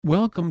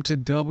Welcome to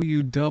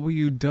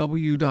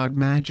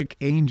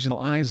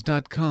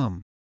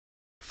www.magicangel-eyes.com.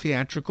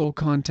 Theatrical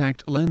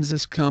contact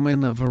lenses come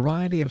in a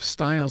variety of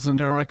styles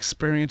and are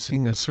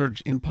experiencing a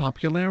surge in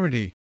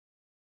popularity.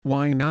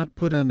 Why not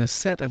put on a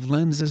set of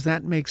lenses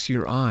that makes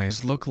your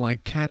eyes look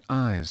like cat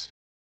eyes?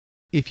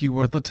 If you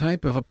are the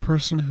type of a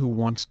person who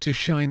wants to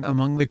shine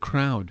among the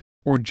crowd,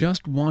 or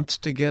just wants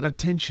to get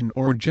attention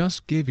or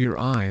just give your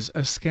eyes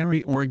a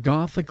scary or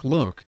gothic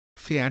look,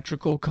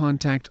 theatrical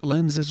contact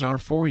lenses are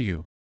for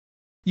you.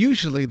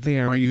 Usually they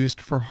are used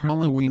for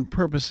Halloween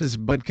purposes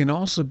but can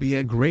also be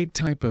a great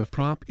type of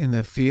prop in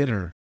the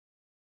theater.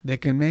 They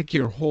can make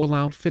your whole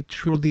outfit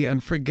truly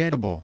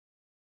unforgettable.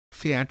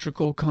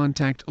 Theatrical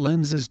contact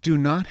lenses do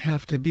not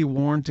have to be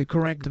worn to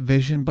correct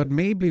vision but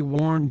may be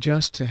worn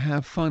just to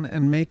have fun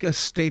and make a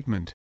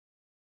statement.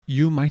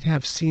 You might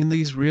have seen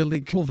these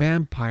really cool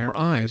vampire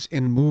eyes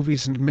in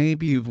movies and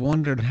maybe you've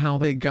wondered how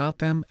they got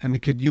them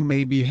and could you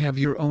maybe have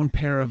your own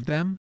pair of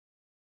them?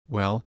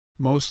 Well,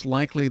 most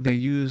likely they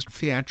used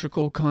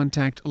theatrical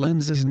contact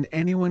lenses and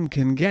anyone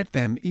can get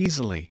them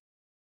easily.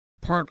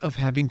 Part of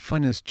having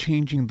fun is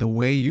changing the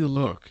way you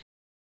look.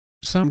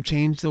 Some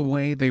change the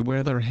way they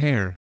wear their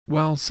hair,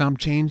 while some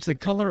change the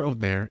color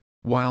of their,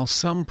 while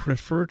some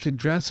prefer to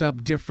dress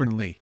up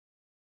differently.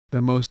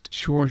 The most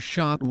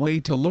sure-shot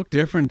way to look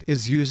different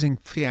is using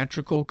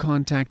theatrical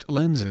contact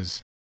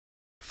lenses.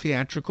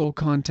 Theatrical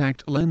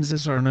contact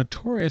lenses are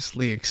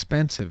notoriously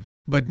expensive,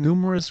 but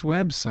numerous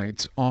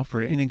websites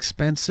offer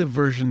inexpensive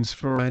versions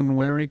for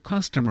unwary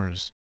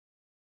customers.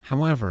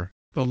 However,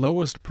 the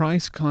lowest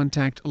price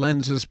contact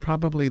lens is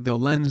probably the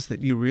lens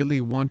that you really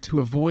want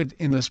to avoid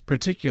in this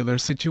particular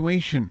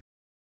situation.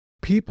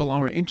 People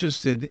are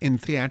interested in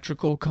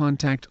theatrical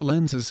contact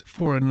lenses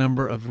for a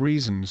number of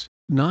reasons,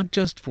 not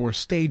just for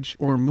stage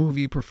or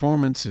movie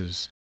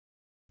performances.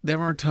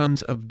 There are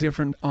tons of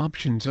different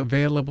options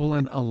available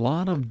and a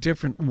lot of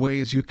different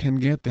ways you can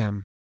get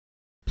them.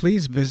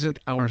 Please visit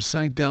our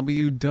site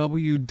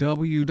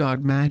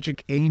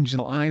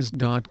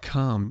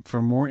www.magicangel-eyes.com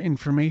for more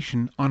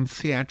information on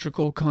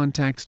theatrical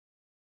contacts